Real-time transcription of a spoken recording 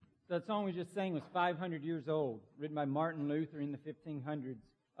That song we just sang was 500 years old, written by Martin Luther in the 1500s.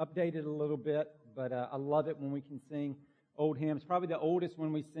 Updated a little bit, but I love it when we can sing old hymns. Probably the oldest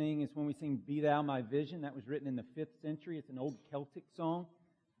one we sing is when we sing Be Thou My Vision. That was written in the 5th century. It's an old Celtic song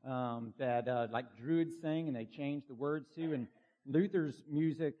that like Druids sang, and they changed the words to. And Luther's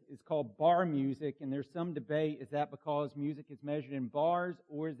music is called bar music, and there's some debate, is that because music is measured in bars,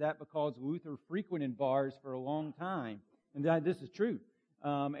 or is that because Luther frequented bars for a long time? And this is true.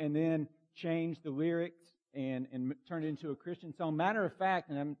 And then changed the lyrics and turned it into a Christian song. Matter of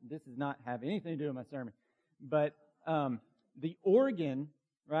fact, and this does not have anything to do with my sermon, but the organ,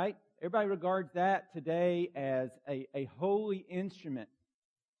 right? Everybody regards that today as a holy instrument.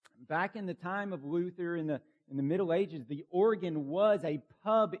 Back in the time of Luther, in the Middle Ages, the organ was a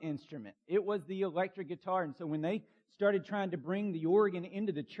pub instrument. It was the electric guitar. And so when they started trying to bring the organ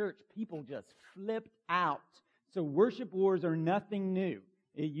into the church, people just flipped out. So worship wars are nothing new.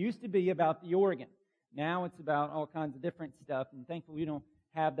 It used to be about the organ. Now it's about all kinds of different stuff, and thankfully we don't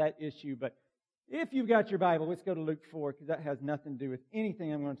have that issue. But if you've got your Bible, let's go to Luke 4, because that has nothing to do with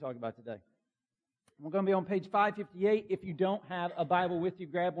anything I'm going to talk about today. We're going to be on page 558. If you don't have a Bible with you,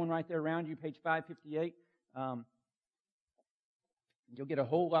 grab one right there around you, page 558. You'll get a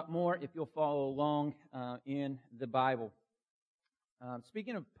whole lot more if you'll follow along in the Bible.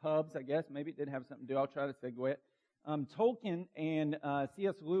 Speaking of pubs, I guess, maybe it did have something to do. I'll try to segue it. Tolkien and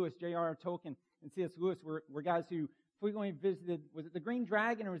C.S. Lewis, J.R.R. Tolkien and C.S. Lewis were guys who frequently visited, was it the Green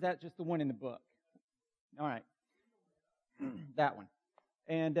Dragon, or was that just the one in the book? All right. That one.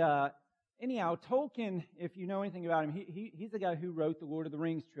 And anyhow, Tolkien, if you know anything about him, he's the guy who wrote the Lord of the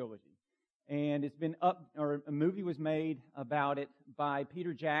Rings trilogy. And it's been a movie was made about it by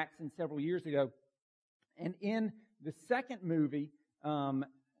Peter Jackson several years ago. And in the second movie,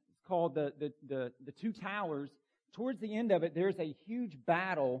 it's called the Two Towers. Towards the end of it, there's a huge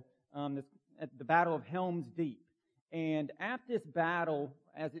battle, at the Battle of Helm's Deep. And at this battle,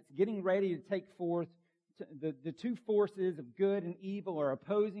 as it's getting ready to take forth, the two forces of good and evil are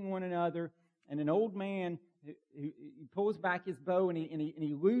opposing one another. And an old man, he pulls back his bow and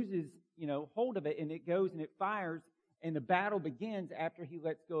he loses, hold of it, and it goes and it fires. And the battle begins after he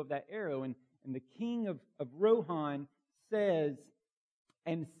lets go of that arrow. And the king of Rohan says,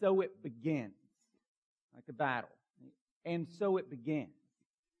 and so it begins. Like a battle. And so it begins.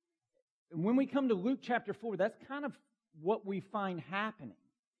 And when we come to Luke chapter 4, that's kind of what we find happening.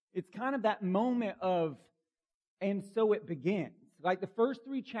 It's kind of that moment of, and so it begins. Like the first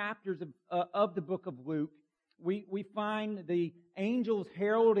 3 chapters of the book of Luke, we find the angels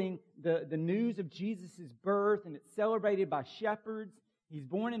heralding the news of Jesus' birth, and it's celebrated by shepherds. He's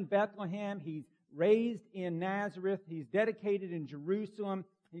born in Bethlehem. He's raised in Nazareth. He's dedicated in Jerusalem.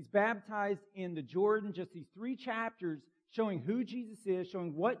 He's baptized in the Jordan. Just these 3 chapters showing who Jesus is,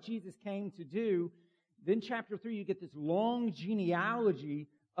 showing what Jesus came to do. Then chapter 3, you get this long genealogy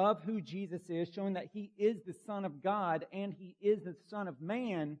of who Jesus is, showing that He is the Son of God and He is the Son of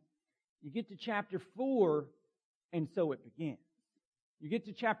Man. You get to chapter 4, and so it begins. You get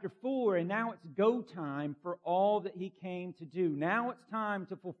to chapter 4, and now it's go time for all that He came to do. Now it's time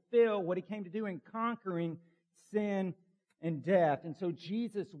to fulfill what He came to do in conquering sin and death. And so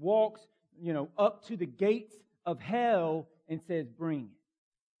Jesus walks, up to the gates of hell and says, bring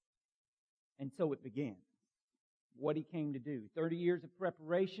it. And so it begins. What He came to do. 30 years of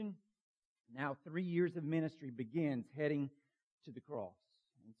preparation. Now 3 years of ministry begins heading to the cross.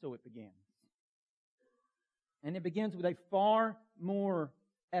 And so it begins. And it begins with a far more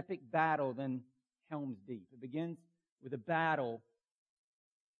epic battle than Helm's Deep. It begins with a battle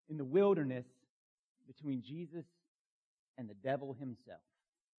in the wilderness between Jesus and the devil himself.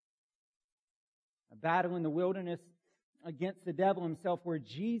 A battle in the wilderness against the devil himself, where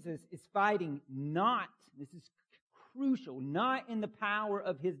Jesus is fighting not, this is crucial, not in the power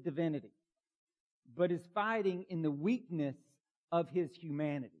of His divinity, but is fighting in the weakness of His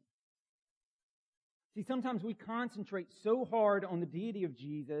humanity. See, sometimes we concentrate so hard on the deity of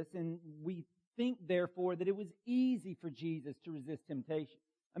Jesus, and we think, therefore, that it was easy for Jesus to resist temptation.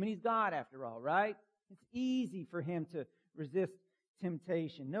 I mean, He's God after all, right? It's easy for Him to resist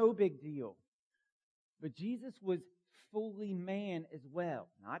temptation. No big deal. But Jesus was fully man as well.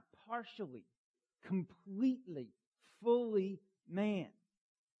 Not partially. Completely, fully man.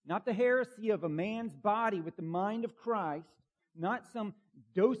 Not the heresy of a man's body with the mind of Christ. Not some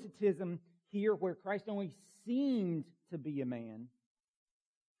docetism here where Christ only seemed to be a man.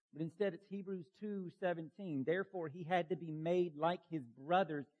 But instead it's Hebrews 2:17. Therefore He had to be made like His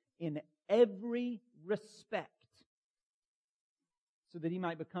brothers in every respect, so that He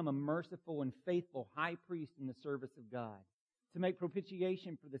might become a merciful and faithful high priest in the service of God, to make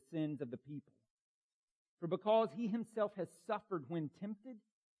propitiation for the sins of the people. For because he himself has suffered when tempted,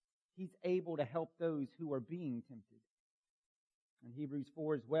 he's able to help those who are being tempted. In Hebrews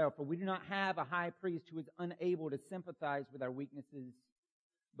 4 as well, for we do not have a high priest who is unable to sympathize with our weaknesses,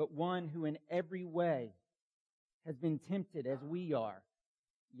 but one who in every way has been tempted as we are,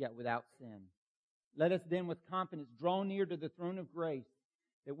 yet without sin. Let us then with confidence draw near to the throne of grace,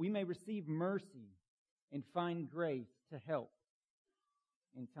 that we may receive mercy and find grace to help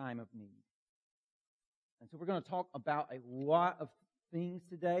in time of need. And so we're going to talk about a lot of things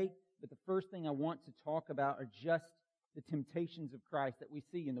today, but the first thing I want to talk about are just the temptations of Christ that we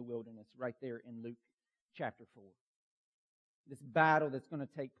see in the wilderness right there in Luke chapter 4. This battle that's going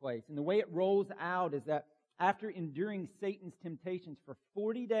to take place. And the way it rolls out is that after enduring Satan's temptations for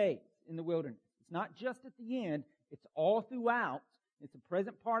 40 days in the wilderness, it's not just at the end, it's all throughout. It's a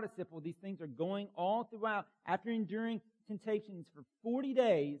present participle. These things are going all throughout. After enduring temptations for 40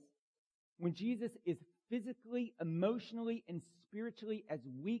 days, when Jesus is physically, emotionally, and spiritually as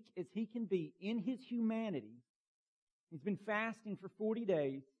weak as he can be in his humanity, he's been fasting for 40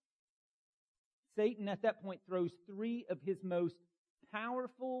 days. Satan at that point throws three of his most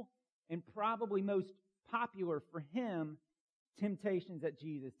powerful and probably most popular for him temptations at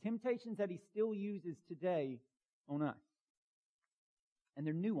Jesus. Temptations that he still uses today on us. And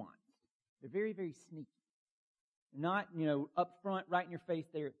they're nuanced. They're very, very sneaky. They're not, up front, right in your face.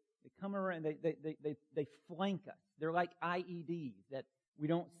 They come around, they flank us. They're like IEDs that we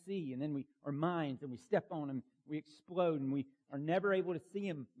don't see, and then our minds, and we step on them, we explode, and we are never able to see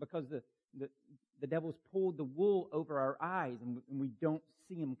them because the devil's pulled the wool over our eyes, and we don't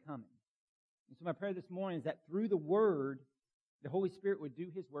see him coming. And so my prayer this morning is that through the Word, the Holy Spirit would do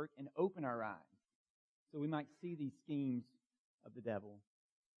His work and open our eyes so we might see these schemes of the devil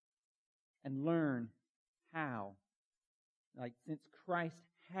and learn how, since Christ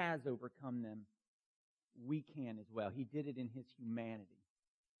has overcome them, we can as well. He did it in His humanity.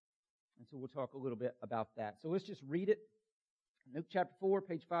 And so we'll talk a little bit about that. So let's just read it. Luke chapter 4,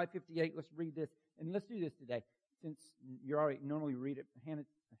 page 558. Let's read this. And let's do this today. Since you already normally read it ahead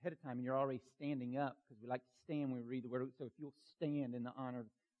of time and you're already standing up, because we like to stand when we read the Word. So if you'll stand in the honor of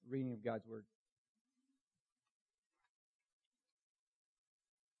the reading of God's Word.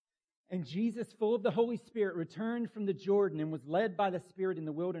 And Jesus, full of the Holy Spirit, returned from the Jordan and was led by the Spirit in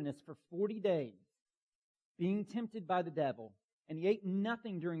the wilderness for 40 days, being tempted by the devil. And he ate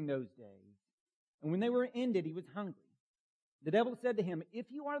nothing during those days. And when they were ended, he was hungry. The devil said to him, "If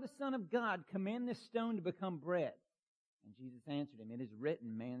you are the Son of God, command this stone to become bread." And Jesus answered him, "It is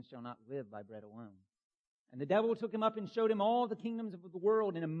written, man shall not live by bread alone." And the devil took him up and showed him all the kingdoms of the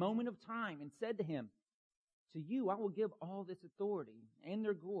world in a moment of time, and said to him, "To you I will give all this authority and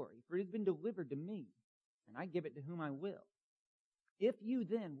their glory, for it has been delivered to me, and I give it to whom I will. If you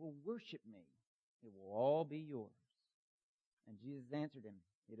then will worship me, it will all be yours." And Jesus answered him,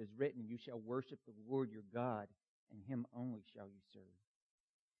 "It is written, you shall worship the Lord your God, and Him only shall you serve."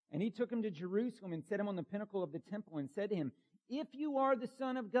 And he took him to Jerusalem and set him on the pinnacle of the temple and said to him, "If you are the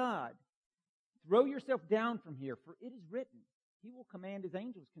Son of God, throw yourself down from here, for it is written, He will command His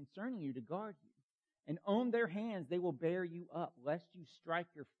angels concerning you to guard you. And on their hands they will bear you up, lest you strike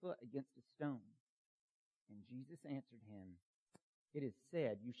your foot against a stone." And Jesus answered him, "It is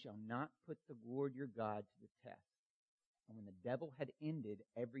said, you shall not put the Lord your God to the test." And when the devil had ended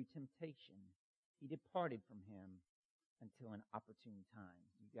every temptation, he departed from him until an opportune time.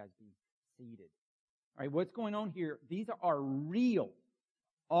 You guys be seated. All right, what's going on here? These are real,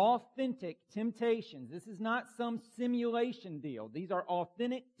 authentic temptations. This is not some simulation deal. These are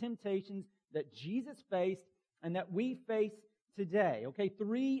authentic temptations that Jesus faced and that we face today. Okay,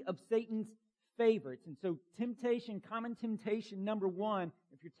 3 of Satan's favorites. And so common temptation number 1,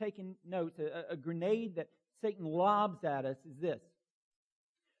 if you're taking notes, a grenade that Satan lobs at us is this.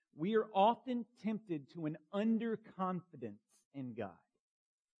 We are often tempted to an underconfidence in God.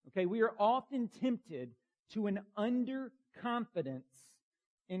 Okay, we are often tempted to an underconfidence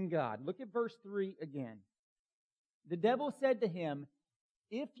in God. Look at verse 3 again. The devil said to him,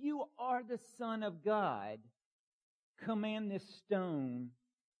 "If you are the Son of God, command this stone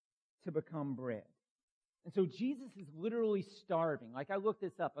to become bread." And so Jesus is literally starving. I looked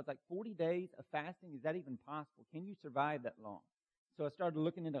this up. I was like, 40 days of fasting, is that even possible? Can you survive that long? So I started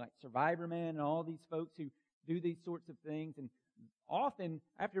looking into Survivor Man and all these folks who do these sorts of things. And often,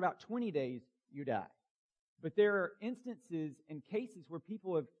 after about 20 days, you die. But there are instances and cases where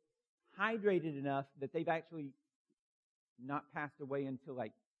people have hydrated enough that they've actually not passed away until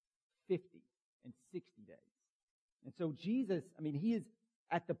 50 and 60 days. And so Jesus, he is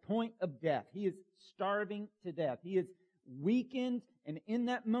at the point of death. He is starving to death. He is weakened, and in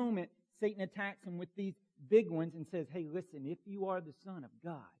that moment, Satan attacks him with these big ones and says, hey, listen, if you are the Son of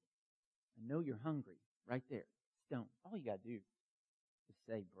God, I know you're hungry. Right there, stone. All you got to do is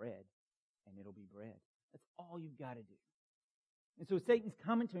say bread, and it'll be bread. That's all you've got to do. And so Satan's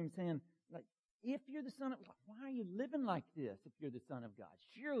coming to him saying, like, if you're the Son of God, why are you living like this if you're the Son of God?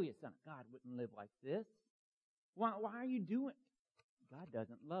 Surely a Son of God wouldn't live like this. Why are you doing it? God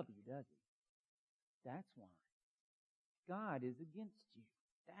doesn't love you, does He? That's why. God is against you.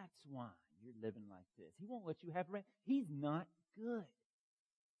 That's why you're living like this. He won't let you have rest. He's not good.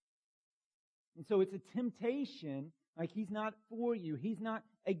 And so it's a temptation, like He's not for you. He's not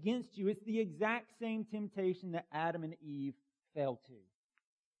against you. It's the exact same temptation that Adam and Eve fell to.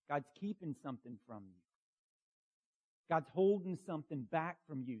 God's keeping something from you. God's holding something back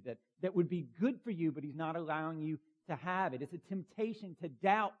from you that would be good for you, but He's not allowing you to have it. It's a temptation to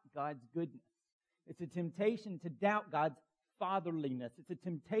doubt God's goodness. It's a temptation to doubt God's fatherliness. It's a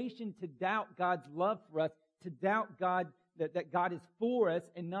temptation to doubt God's love for us, to doubt God that God is for us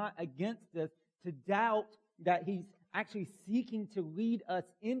and not against us, to doubt that He's actually seeking to lead us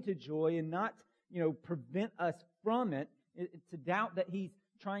into joy and not, prevent us from it. It's to doubt that He's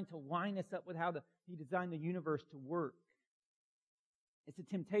trying to line us up with how He designed the universe to work. It's a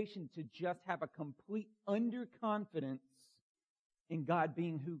temptation to just have a complete underconfidence in God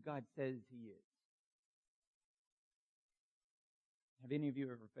being who God says He is. Have any of you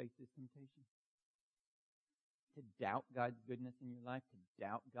ever faced this temptation? To doubt God's goodness in your life, to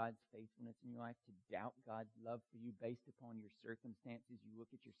doubt God's faithfulness in your life, to doubt God's love for you based upon your circumstances. You look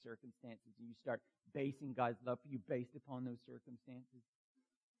at your circumstances and you start basing God's love for you based upon those circumstances.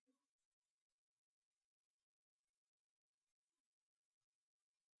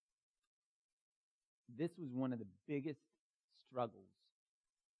 This was one of the biggest struggles,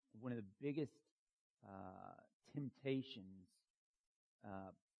 one of the biggest temptations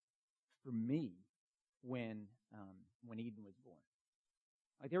for me when Eden was born.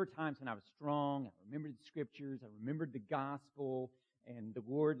 Like, there were times when I was strong, I remembered the Scriptures, I remembered the gospel, and the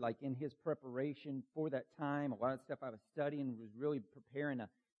Lord, like in His preparation for that time, a lot of stuff I was studying was really preparing a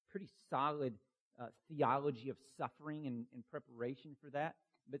pretty solid theology of suffering and preparation for that.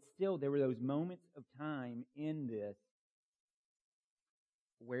 But still, there were those moments of time in this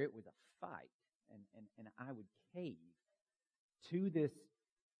where it was a fight, and I would cave to this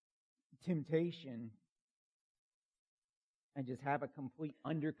temptation and just have a complete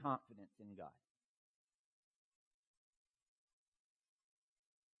underconfidence in God.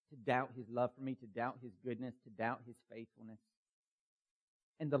 To doubt His love for me, to doubt His goodness, to doubt His faithfulness.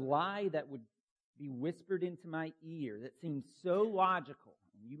 And the lie that would be whispered into my ear that seemed so logical,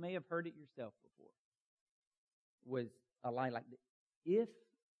 and you may have heard it yourself before, was a lie like this. If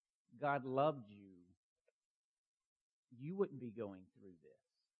God loved you, you wouldn't be going through this.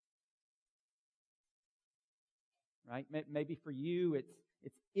 Right? Maybe for you,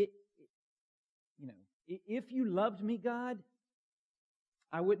 if you loved me, God,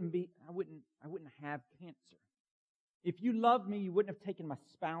 I wouldn't have cancer. If you loved me, you wouldn't have taken my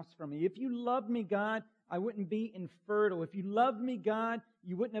spouse from me. If you loved me, God, I wouldn't be infertile. If you loved me, God,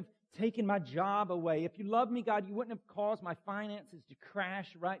 you wouldn't have taken my job away. If you loved me, God, you wouldn't have caused my finances to crash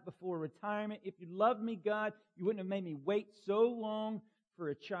right before retirement. If you loved me, God, you wouldn't have made me wait so long for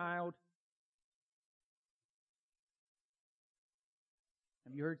a child.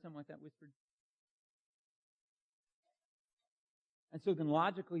 Have you heard something like that whispered? And so then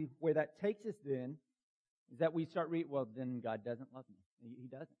logically, where that takes us then is that we start reading, well, then God doesn't love me. He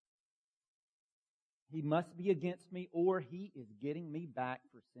doesn't. He must be against me, or He is getting me back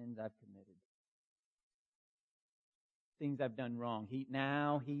for sins I've committed. Things I've done wrong. He's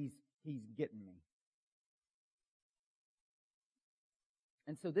getting me.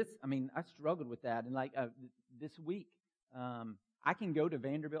 And so I struggled with that. And this week, I can go to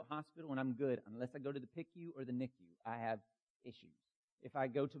Vanderbilt Hospital and I'm good unless I go to the PICU or the NICU. I have issues. If I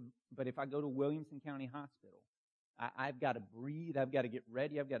go to Williamson County Hospital, I've got to breathe. I've got to get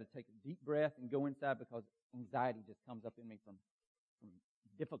ready. I've got to take a deep breath and go inside because anxiety just comes up in me from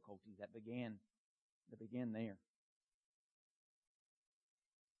difficulties that began there.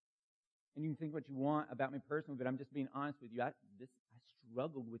 And you can think what you want about me personally, but I'm just being honest with you. I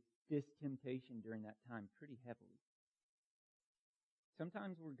struggled with this temptation during that time pretty heavily.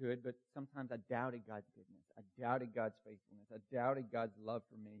 Sometimes we're good, but sometimes I doubted God's goodness. I doubted God's faithfulness. I doubted God's love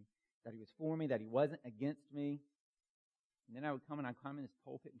for me, that He was for me, that He wasn't against me. And then I would come and I'd climb in this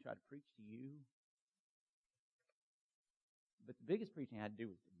pulpit and try to preach to you. But the biggest preaching I had to do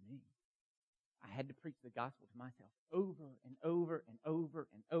was to me. I had to preach the gospel to myself over and over and over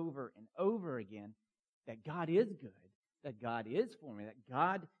and over and over again, that God is good, that God is for me, that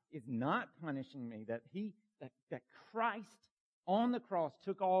God is not punishing me, that Christ on the cross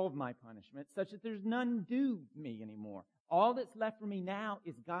took all of my punishment, such that there's none due me anymore. All that's left for me now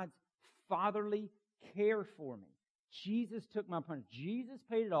is God's fatherly care for me. Jesus took my punishment. Jesus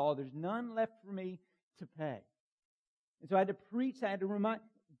paid it all. There's none left for me to pay. And so I had to preach, I had to remind,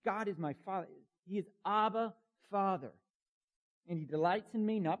 God is my Father. He is Abba, Father. And He delights in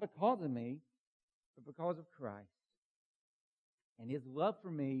me, not because of me, but because of Christ. And His love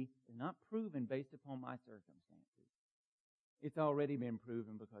for me is not proven based upon my circumstances. It's already been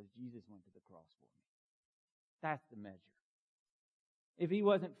proven because Jesus went to the cross for me. That's the measure. If He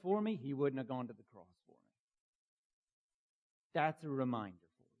wasn't for me, He wouldn't have gone to the cross for me. That's a reminder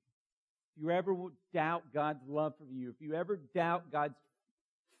for you. If you ever doubt God's love for you, if you ever doubt God's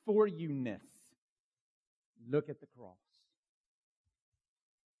for you-ness, look at the cross.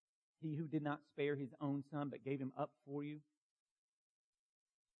 He who did not spare His own Son, but gave Him up for you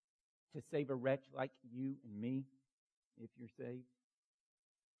to save a wretch like you and me, if you're saved.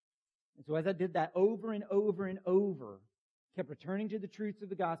 And so as I did that over and over and over, kept returning to the truths of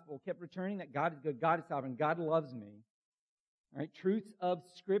the gospel, kept returning that God is good, God is sovereign, God loves me. All right, truths of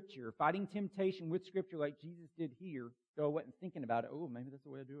Scripture, fighting temptation with Scripture like Jesus did here, though I wasn't thinking about it. Oh, maybe that's the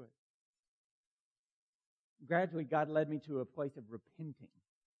way I do it. Gradually, God led me to a place of repenting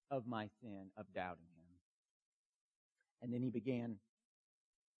of my sin, of doubting Him. And then He began,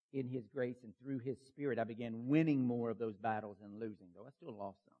 in His grace and through His Spirit, I began winning more of those battles and losing, though I still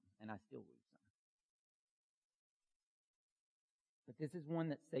lost some, and I still lose some. But this is one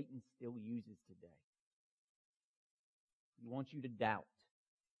that Satan still uses today. He wants you to doubt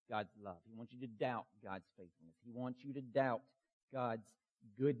God's love. He wants you to doubt God's faithfulness. He wants you to doubt God's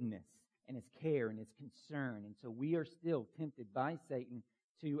goodness and His care and His concern. And so we are still tempted by Satan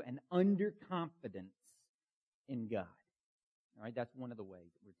to an underconfidence in God. All right, that's one of the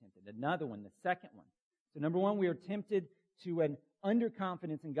ways that we're tempted. Another one, the second one. So number one, we are tempted to an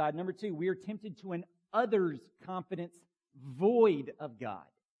underconfidence in God. Number two, we are tempted to an others confidence void of God.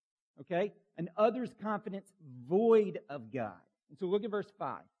 Okay? An others confidence void of God. And so look at verse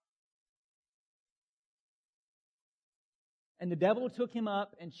 5. And the devil took him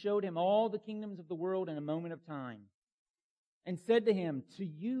up and showed him all the kingdoms of the world in a moment of time, and said to him, to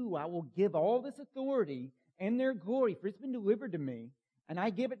you I will give all this authority and their glory, for it's been delivered to me, and I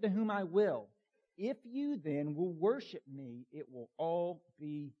give it to whom I will. If you then will worship me, it will all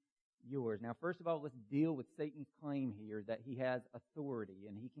be yours. Now, first of all, let's deal with Satan's claim here that he has authority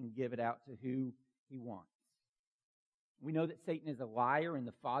and he can give it out to who he wants. We know that Satan is a liar and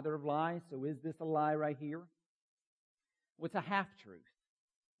the father of lies, so is this a lie right here? Well, it's a half-truth.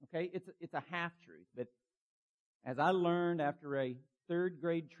 Okay? It's a half-truth. But as I learned after a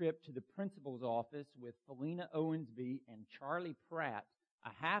third-grade trip to the principal's office with Felina Owensby and Charlie Pratt, a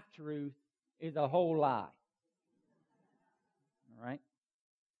half-truth is a whole lie. All right?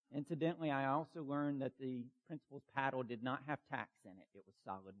 Incidentally, I also learned that the principal's paddle did not have tacks in it. It was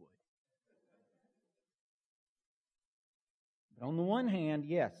solid wood. But on the one hand,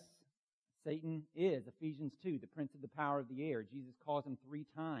 yes, Satan is, Ephesians 2, the prince of the power of the air. Jesus calls him 3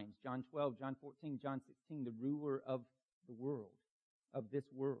 times, John 12, John 14, John 16, the ruler of the world, of this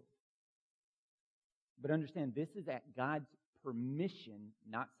world. But understand, this is at God's permission,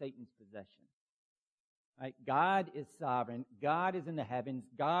 not Satan's possession. Right? God is sovereign. God is in the heavens.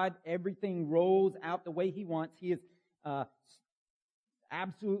 God, everything rolls out the way He wants. He is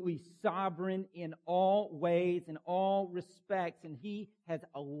absolutely sovereign in all ways, in all respects, and He has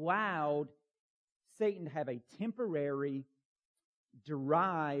allowed Satan to have a temporary,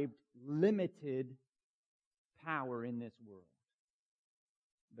 derived, limited power in this world.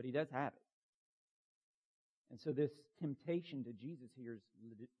 But he does have it. And so this temptation to Jesus here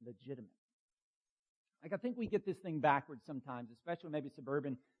is legitimate. Like, I think we get this thing backwards sometimes, especially maybe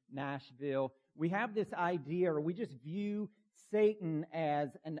suburban Nashville. We have this idea, or we just view Satan as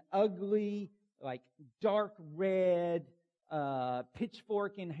an ugly, like dark red,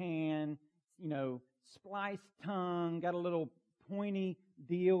 pitchfork in hand, spliced tongue, got a little pointy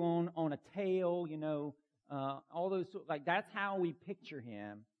deal on a tail, all those, like that's how we picture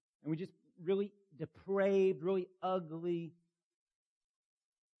him. And we just really depraved, really ugly.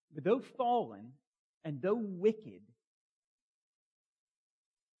 But though fallen and though wicked,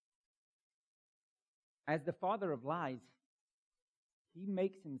 as the father of lies, he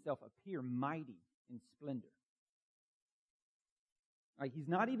makes himself appear mighty in splendor. Like, he's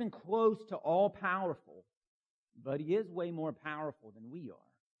not even close to all powerful, but he is way more powerful than we are.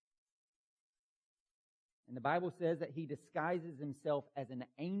 And the Bible says that he disguises himself as an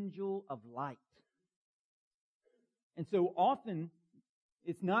angel of light. And so often,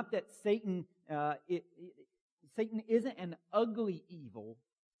 it's not that Satan isn't an ugly evil.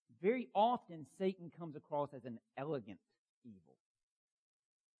 Very often, Satan comes across as an elegant evil.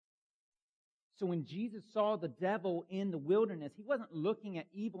 So when Jesus saw the devil in the wilderness, he wasn't looking at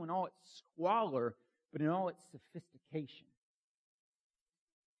evil in all its squalor, but in all its sophistication.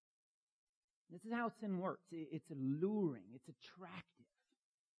 This is how sin works. It's alluring. It's attractive.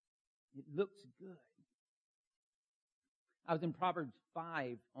 It looks good. I was in Proverbs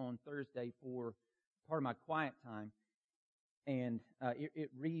 5 on Thursday for part of my quiet time, and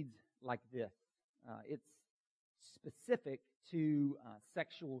it reads like this. It's specific to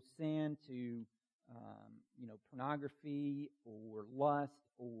sexual sin, to pornography or lust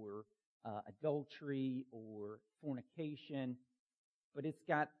or adultery or fornication, but it's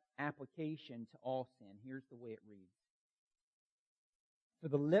got application to all sin. Here's the way it reads. For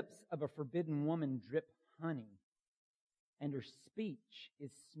the lips of a forbidden woman drip honey, and her speech is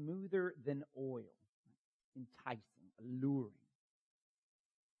smoother than oil, enticing, alluring.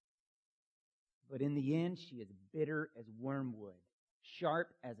 But in the end, she is bitter as wormwood,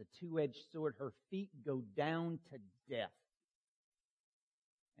 sharp as a two-edged sword. Her feet go down to death,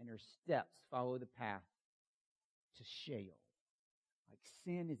 and her steps follow the path to Sheol. Like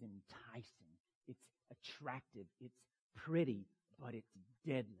sin is enticing. It's attractive. It's pretty, but it's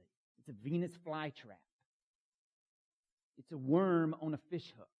deadly. It's a Venus flytrap. It's a worm on a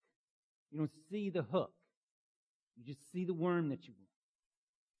fish hook. You don't see the hook. You just see the worm that you want.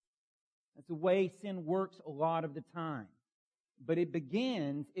 That's the way sin works a lot of the time. But it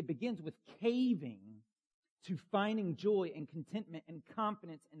begins with caving to finding joy and contentment and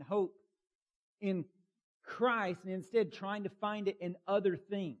confidence and hope in Christ, and instead trying to find it in other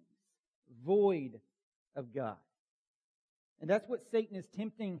things, void of God. And that's what Satan is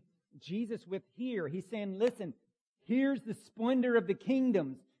tempting Jesus with here. He's saying, listen, here's the splendor of the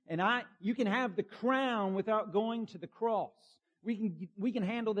kingdoms, and you can have the crown without going to the cross. We can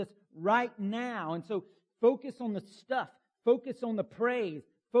handle this right now. And so focus on the stuff, focus on the praise,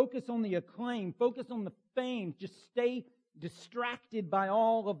 focus on the acclaim, focus on the fame. Just stay distracted by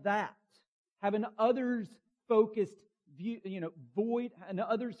all of that. Have an others-focused view, void, an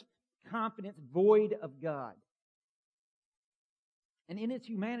others' confidence void of God. And in its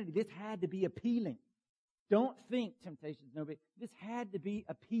humanity, this had to be appealing. Don't think temptation's no big. This had to be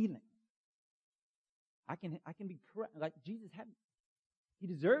appealing. I can be like Jesus had. He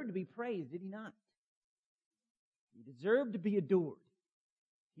deserved to be praised, did he not? He deserved to be adored.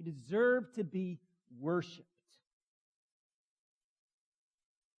 He deserved to be worshipped.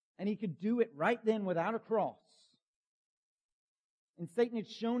 And he could do it right then without a cross. And Satan had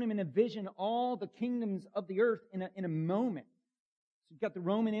shown him in a vision all the kingdoms of the earth in a moment. So you've got the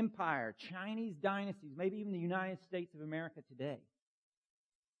Roman Empire, Chinese dynasties, maybe even the United States of America today.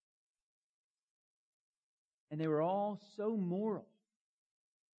 And they were all so moral.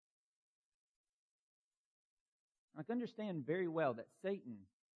 I can understand very well that Satan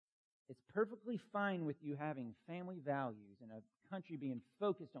is perfectly fine with you having family values and a country being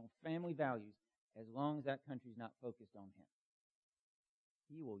focused on family values as long as that country's not focused on him.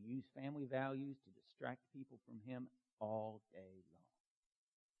 He will use family values to distract people from him all day long.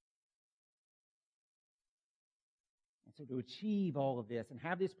 And so to achieve all of this and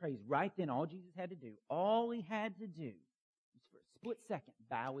have this praise right then, all Jesus had to do, all he had to do was for a split second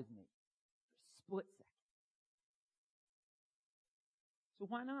bow his knee. For a split second. So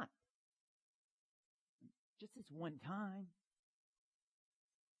why not? Just this one time.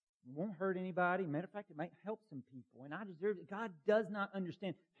 It won't hurt anybody. Matter of fact, it might help some people. And I deserve it. God does not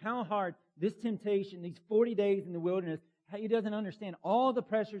understand how hard this temptation, these 40 days in the wilderness, he doesn't understand all the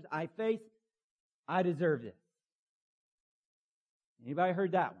pressures I face. I deserve this. Anybody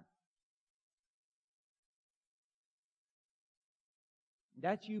heard that one?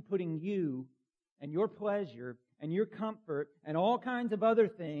 That's you putting you and your pleasure and your comfort and all kinds of other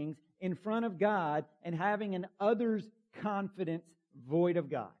things in front of God and having an other's confidence void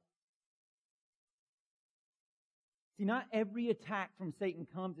of God. See, not every attack from Satan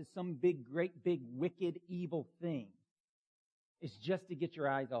comes as some great big, wicked, evil thing. It's just to get your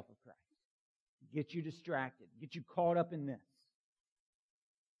eyes off of Christ. Get you distracted. Get you caught up in this.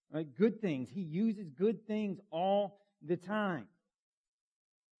 Right? Good things. He uses good things all the time.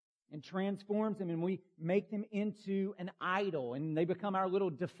 And transforms them, and we make them into an idol, and they become our little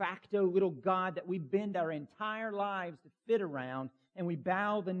de facto little God that we bend our entire lives to fit around, and we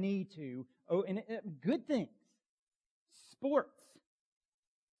bow the knee to. Oh, and good things. Sports.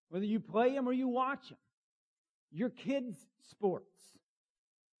 Whether you play them or you watch them. Your kids' sports.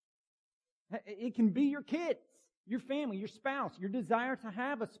 It can be your kids. your family, your spouse, your desire to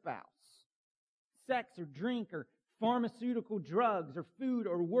have a spouse, sex or drink or pharmaceutical drugs or food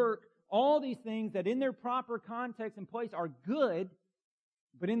or work, all these things that in their proper context and place are good,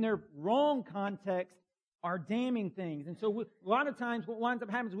 but in their wrong context are damning things. And so a lot of times what winds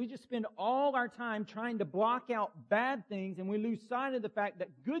up happening is we just spend all our time trying to block out bad things, and we lose sight of the fact that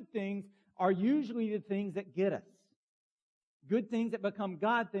good things are usually the things that get us. Good things that become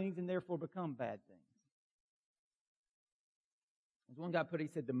God things and therefore become bad things. As one guy put it, he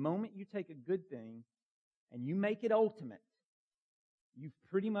said, the moment you take a good thing and you make it ultimate, you've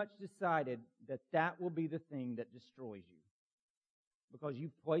pretty much decided that that will be the thing that destroys you. Because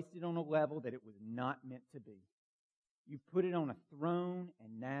you've placed it on a level that it was not meant to be. You've put it on a throne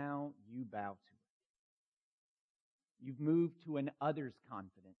and now you bow to it. You've moved to an other's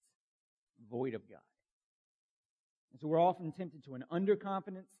confidence, void of God. And so we're often tempted to an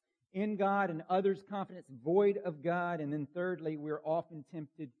underconfidence in God and others' confidence, void of God. And then thirdly, we're often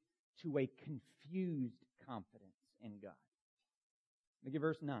tempted to a confused confidence in God. Look at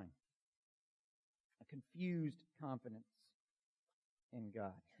verse 9. A confused confidence in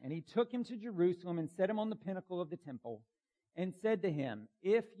God. And he took him to Jerusalem and set him on the pinnacle of the temple and said to him,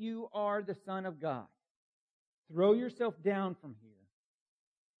 if you are the Son of God, throw yourself down from here,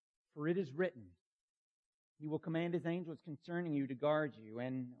 for it is written, He will command His angels concerning you to guard you,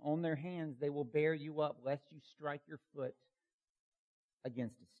 and on their hands they will bear you up, lest you strike your foot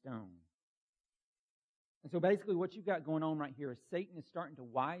against a stone. And so basically what you've got going on right here is Satan is starting to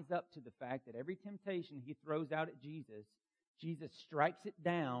wise up to the fact that every temptation he throws out at Jesus, Jesus strikes it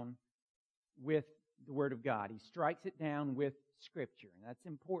down with the Word of God. He strikes it down with Scripture. And that's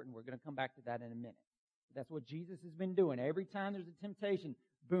important. We're going to come back to that in a minute. That's what Jesus has been doing. Every time there's a temptation,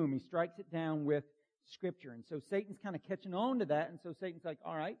 boom, he strikes it down with Scripture. And so Satan's kind of catching on to that. And so Satan's like,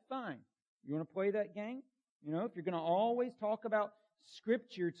 all right, fine. You want to play that game? You know, if you're going to always talk about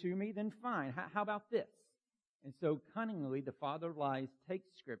Scripture to me, then fine. How about this? And so cunningly, the father of lies takes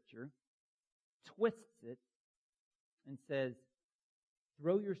Scripture, twists it, and says,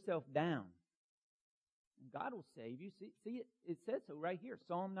 throw yourself down. And God will save you. See it says so right here.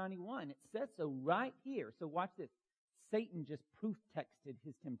 Psalm 91. It says so right here. So watch this. Satan just proof texted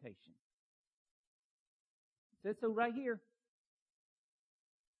his temptation. It says so right here.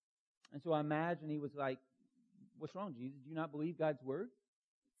 And so I imagine he was like, what's wrong, Jesus? Do you not believe God's Word?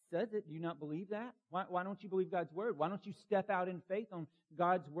 It says it. Do you not believe that? Why don't you believe God's Word? Why don't you step out in faith on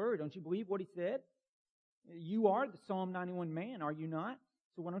God's Word? Don't you believe what He said? You are the Psalm 91 man, are you not?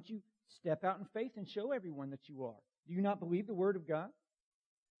 So why don't you step out in faith and show everyone that you are? Do you not believe the Word of God?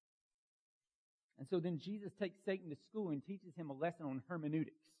 And so then Jesus takes Satan to school and teaches him a lesson on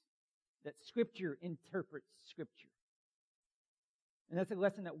hermeneutics, that Scripture interprets Scripture. And that's a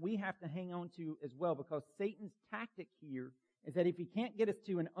lesson that we have to hang on to as well, because Satan's tactic here is that if he can't get us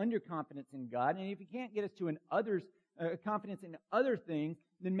to an underconfidence in God, and if he can't get us to an confidence in other things,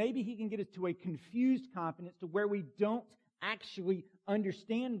 then maybe he can get us to a confused confidence to where we don't actually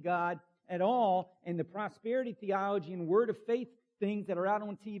understand God at all, and the prosperity theology and word of faith things that are out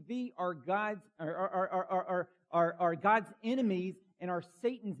on TV are God's enemies and are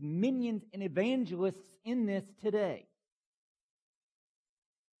Satan's minions and evangelists in this today.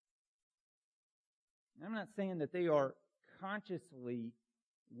 I'm not saying that they are consciously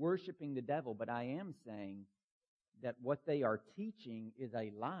worshiping the devil, but I am saying that what they are teaching is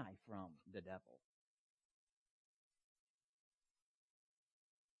a lie from the devil.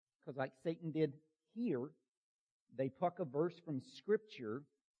 Because like Satan did here, they pluck a verse from Scripture,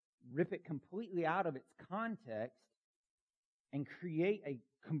 rip it completely out of its context, and create a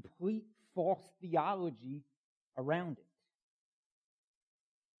complete false theology around it.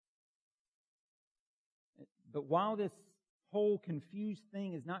 But while this whole confused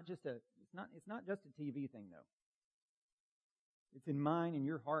thing is not just it's not just a TV thing though. It's in mine and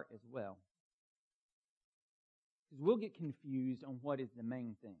your heart as well. Because we'll get confused on what is the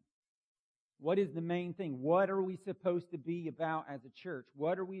main thing. What is the main thing? What are we supposed to be about as a church?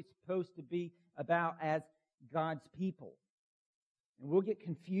 What are we supposed to be about as God's people? And we'll get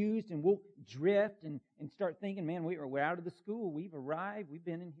confused and we'll drift and start thinking, man, we're out of the school. We've arrived. We've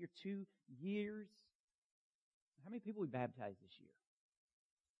been in here 2 years. How many people we baptized this year?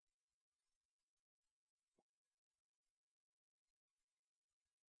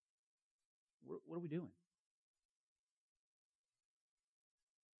 What are we doing?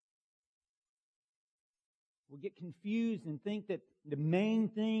 We'll get confused and think that the main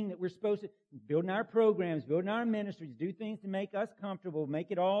thing that we're supposed to, building our programs, building our ministries, do things to make us comfortable, make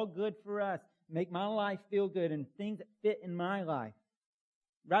it all good for us, make my life feel good, and things that fit in my life.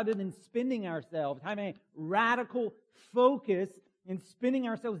 rather than spending ourselves, having a radical focus in spending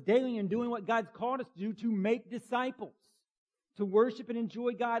ourselves daily and doing what God's called us to do, to make disciples, to worship and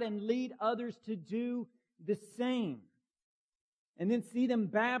enjoy God and lead others to do the same. And then see them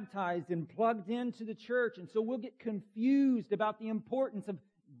baptized and plugged into the church. And so we'll get confused about the importance of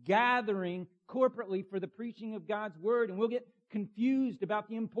gathering corporately for the preaching of God's Word. And we'll get confused about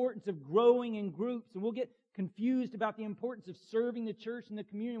the importance of growing in groups. And we'll get confused about the importance of serving the church and the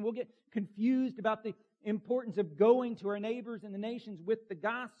communion. We'll get confused about the importance of going to our neighbors and the nations with the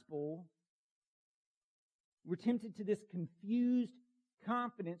gospel. We're tempted to this confused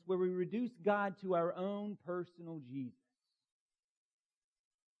confidence where we reduce God to our own personal Jesus,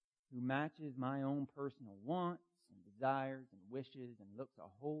 who matches my own personal wants and desires and wishes and looks a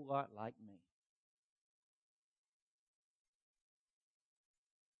whole lot like me.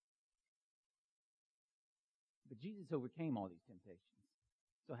 But Jesus overcame all these temptations.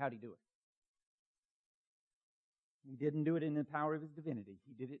 So how'd He do it? He didn't do it in the power of His divinity.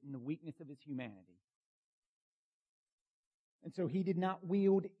 He did it in the weakness of His humanity. And so He did not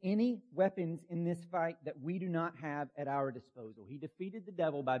wield any weapons in this fight that we do not have at our disposal. He defeated the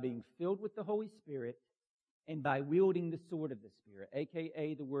devil by being filled with the Holy Spirit and by wielding the sword of the Spirit,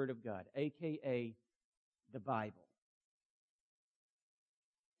 a.k.a. the Word of God, a.k.a. the Bible.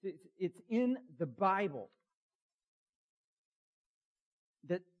 It's in the Bible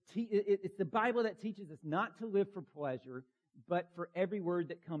that it's the Bible that teaches us not to live for pleasure, but for every word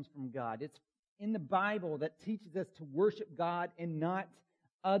that comes from God. It's in the Bible that teaches us to worship God and not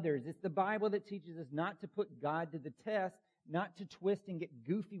others. It's the Bible that teaches us not to put God to the test, not to twist and get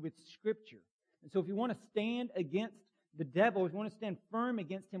goofy with Scripture. And so if you want to stand against the devil, if you want to stand firm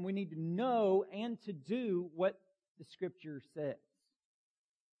against him, we need to know and to do what the Scripture says.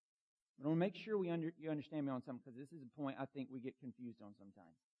 I want to make sure you understand me on something, because this is a point I think we get confused on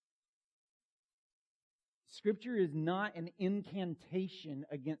sometimes. Scripture is not an incantation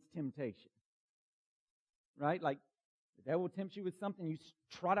against temptation. Right? Like, the devil tempts you with something, you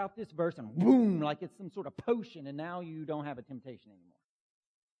trot out this verse and boom, like it's some sort of potion, and now you don't have a temptation anymore.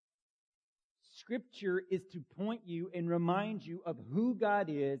 Scripture is to point you and remind you of who God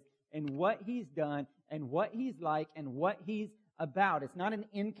is and what He's done and what He's like and what He's about. It's not an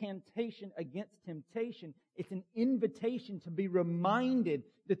incantation against temptation. It's an invitation to be reminded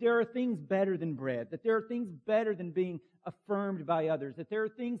that there are things better than bread, that there are things better than being affirmed by others, that there are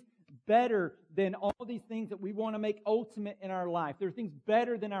things better than all these things that we want to make ultimate in our life. There are things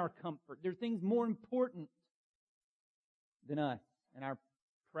better than our comfort. There are things more important than us and our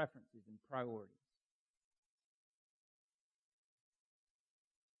preferences and priorities.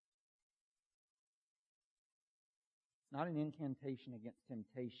 It's not an incantation against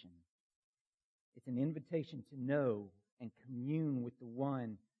temptation. It's an invitation to know and commune with the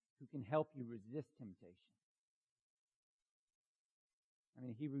one who can help you resist temptation. I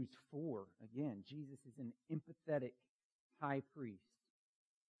mean, Hebrews 4, again, Jesus is an empathetic high priest,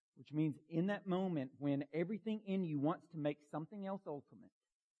 which means in that moment when everything in you wants to make something else ultimate,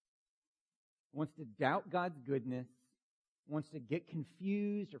 wants to doubt God's goodness, wants to get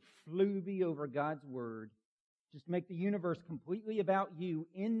confused or flooby over God's Word, just make the universe completely about you,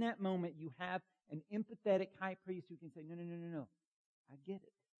 in that moment you have an empathetic high priest who can say, no, I get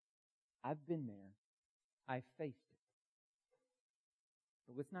it. I've been there. I've faced it.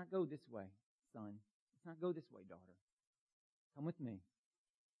 But let's not go this way, son. Let's not go this way, daughter. Come with me.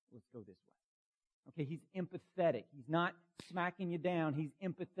 Let's go this way. Okay, He's empathetic. He's not smacking you down. He's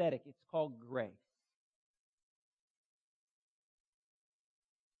empathetic. It's called grace.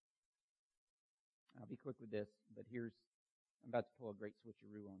 I'll be quick with this, but I'm about to pull a great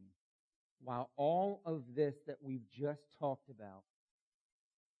switcheroo on you. While all of this that we've just talked about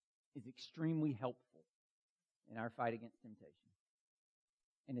is extremely helpful in our fight against temptation,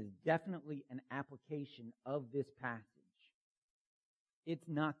 and is definitely an application of this passage, it's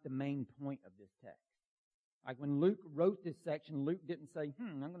not the main point of this text. Like when Luke wrote this section, Luke didn't say,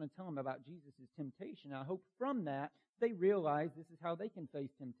 I'm going to tell them about Jesus' temptation. I hope from that they realize this is how they can face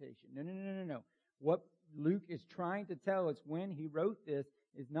temptation. No. What Luke is trying to tell us when he wrote this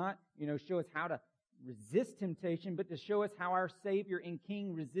is not, show us how to resist temptation, but to show us how our Savior and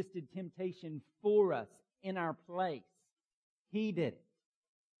King resisted temptation for us in our place. He did it.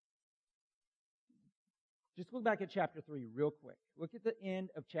 Just look back at chapter 3 real quick. Look at the end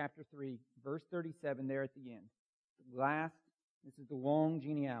of chapter 3, verse 37 there at the end. This is the long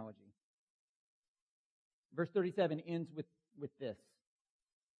genealogy. Verse 37 ends with this.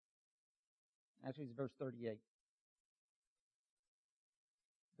 Actually, it's verse 38.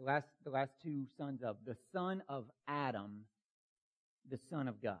 The last two sons of. The son of Adam the Son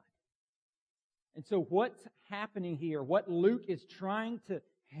of God. And so what's happening here, what Luke is trying to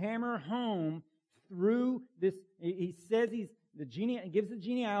hammer home through this, he says he gives the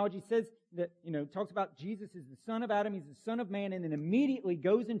genealogy, says that, talks about Jesus is the son of Adam, he's the son of man, and then immediately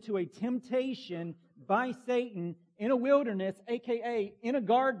goes into a temptation by Satan in a wilderness, aka in a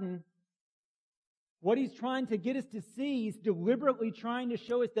garden. What he's trying to get us to see, he's deliberately trying to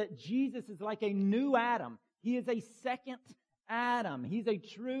show us that Jesus is like a new Adam. He is a second Adam. He's a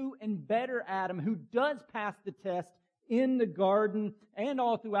true and better Adam who does pass the test in the garden and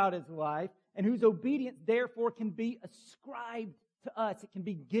all throughout his life, and whose obedience therefore can be ascribed to us. It can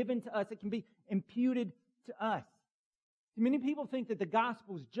be given to us. It can be imputed to us. Many people think that the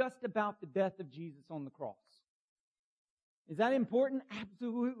gospel is just about the death of Jesus on the cross. Is that important?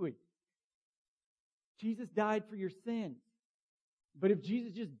 Absolutely. Jesus died for your sins. But if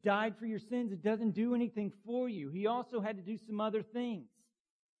Jesus just died for your sins, it doesn't do anything for you. He also had to do some other things.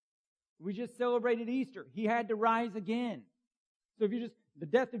 We just celebrated Easter. He had to rise again. So if you just, the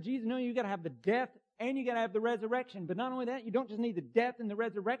death of Jesus, no, you got to have the death and you got to have the resurrection. But not only that, you don't just need the death and the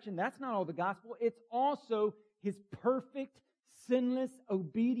resurrection. That's not all the gospel. It's also His perfect, sinless,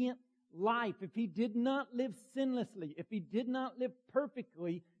 obedient life. If He did not live sinlessly, if He did not live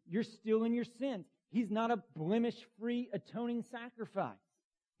perfectly, you're still in your sins. He's not a blemish-free atoning sacrifice.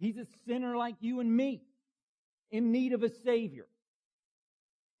 He's a sinner like you and me, in need of a Savior,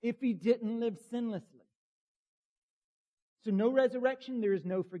 if He didn't live sinlessly. So no resurrection, there is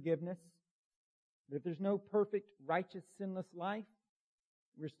no forgiveness. But if there's no perfect, righteous, sinless life,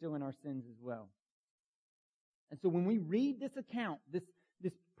 we're still in our sins as well. And so when we read this account, this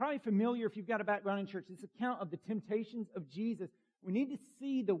probably familiar if you've got a background in church, this account of the temptations of Jesus, we need to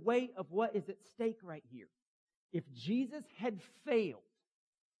see the weight of what is at stake right here. If Jesus had failed,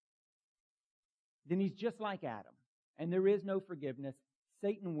 then He's just like Adam, and there is no forgiveness.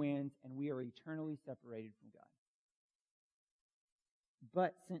 Satan wins, and we are eternally separated from God.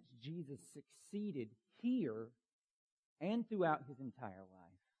 But since Jesus succeeded here and throughout His entire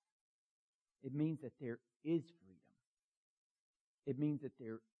life, it means that there is freedom. It means that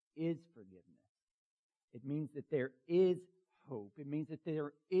there is forgiveness. It means that there is hope. It means that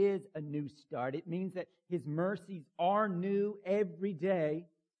there is a new start. It means that His mercies are new every day.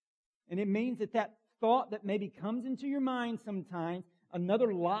 And it means that that thought that maybe comes into your mind sometimes,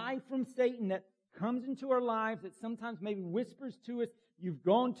 another lie from Satan that comes into our lives that sometimes maybe whispers to us, you've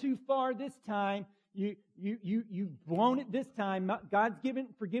gone too far this time. You've blown it this time. God's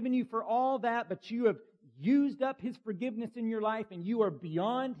forgiven you for all that, but you have used up His forgiveness in your life and you are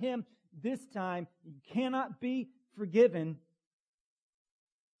beyond Him this time. You cannot be forgiven.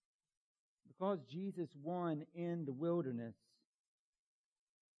 Because Jesus won in the wilderness,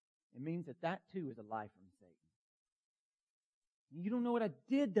 it means that that too is a lie from Satan. You don't know what I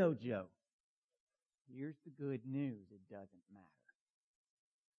did though, Joe. Here's the good news. It doesn't matter.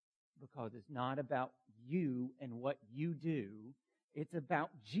 Because it's not about you and what you do. It's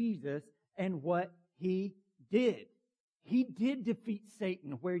about Jesus and what He did. He did defeat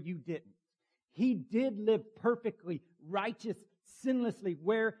Satan where you didn't. He did live perfectly, righteous, sinlessly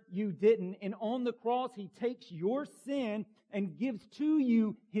where you didn't. And on the cross, He takes your sin and gives to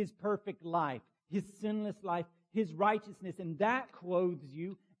you His perfect life, His sinless life, His righteousness. And that clothes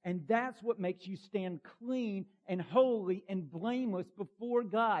you. And that's what makes you stand clean and holy and blameless before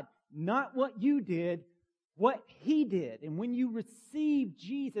God. Not what you did, what He did. And when you receive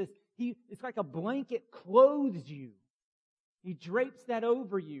Jesus, it's like a blanket clothes you. He drapes that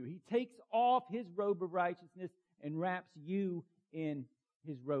over you. He takes off His robe of righteousness and wraps you in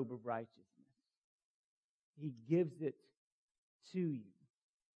His robe of righteousness. He gives it to you.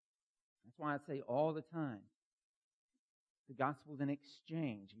 That's why I say all the time, the gospel is an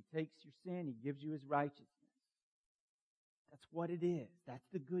exchange. He takes your sin, He gives you His righteousness. That's what it is. That's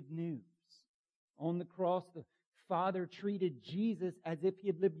the good news. On the cross, the Father treated Jesus as if He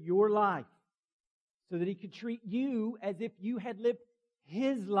had lived your life, so that He could treat you as if you had lived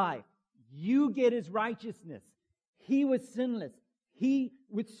His life. You get His righteousness. He was sinless. He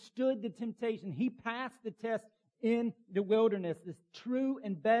withstood the temptation. He passed the test in the wilderness. This true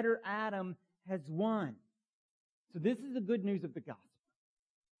and better Adam has won. So this is the good news of the gospel.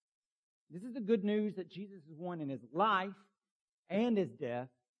 This is the good news that Jesus has won in His life and His death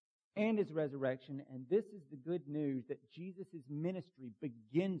and His resurrection. And this is the good news that Jesus' ministry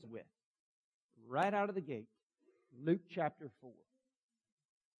begins with right out of the gate. Luke chapter 4.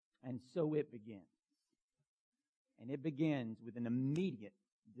 And so it begins. And it begins with an immediate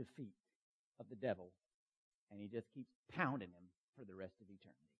defeat of the devil. And He just keeps pounding him for the rest of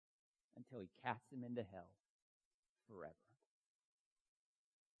eternity until He casts him into hell forever.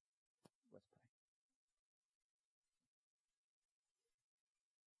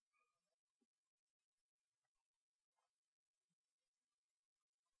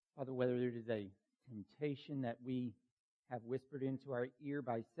 Father, whether it is a temptation that we have whispered into our ear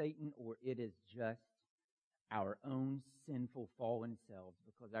by Satan, or it is just our own sinful, fallen selves,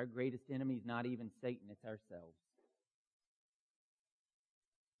 because our greatest enemy is not even Satan, it's ourselves.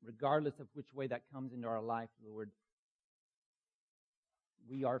 Regardless of which way that comes into our life, Lord,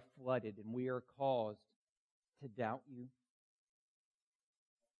 we are flooded and we are caused to doubt you.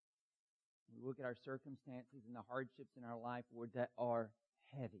 We look at our circumstances and the hardships in our life, Lord, that are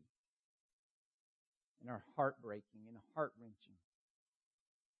heavy and are heartbreaking and heart-wrenching.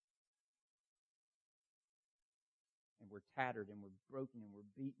 And we're tattered and we're broken and we're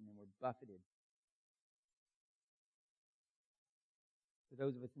beaten and we're buffeted. For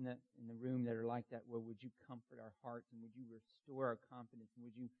those of us in the room that are like that, Lord, would you comfort our hearts and would you restore our confidence and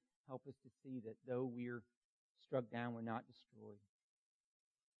would you help us to see that though we're struck down, we're not destroyed.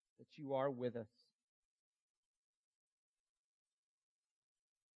 That you are with us.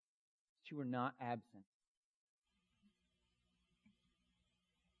 That you are not absent.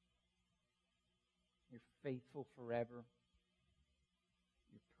 You're faithful forever.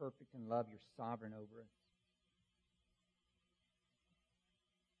 You're perfect in love. You're sovereign over us.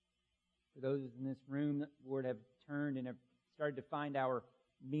 For those in this room that, Lord, have turned and have started to find our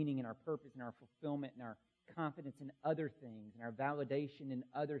meaning and our purpose and our fulfillment and our confidence in other things and our validation in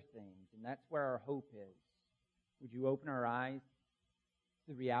other things, and that's where our hope is. Would you open our eyes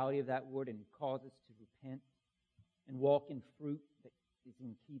to the reality of that, Lord, and cause us to repent and walk in fruit that is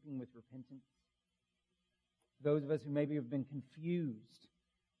in keeping with repentance? Those of us who maybe have been confused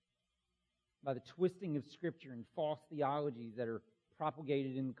by the twisting of Scripture and false theologies that are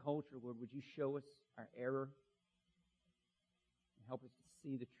propagated in the culture, Lord, would you show us our error and help us to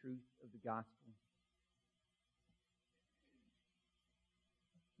see the truth of the gospel?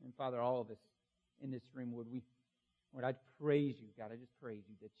 And Father, all of us in this room, Lord, I praise you, God, I just praise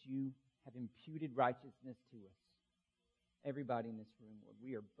you that you have imputed righteousness to us. Everybody in this room, Lord,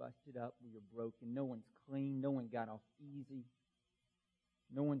 we are busted up, we are broken, no one's clean, no one got off easy,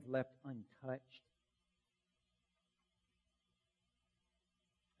 no one's left untouched.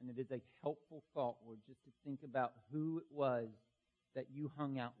 And it is a helpful thought, Lord, just to think about who it was that you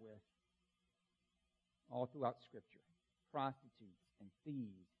hung out with all throughout Scripture. Prostitutes and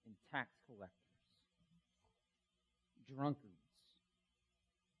thieves and tax collectors, drunkards.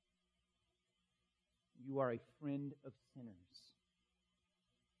 You are a friend of sinners.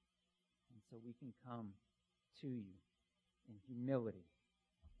 And so we can come to you in humility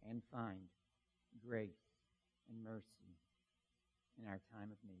and find grace and mercy in our time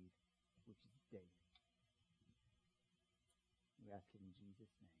of need, which is daily. We ask it in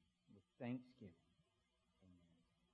Jesus' name with thanksgiving.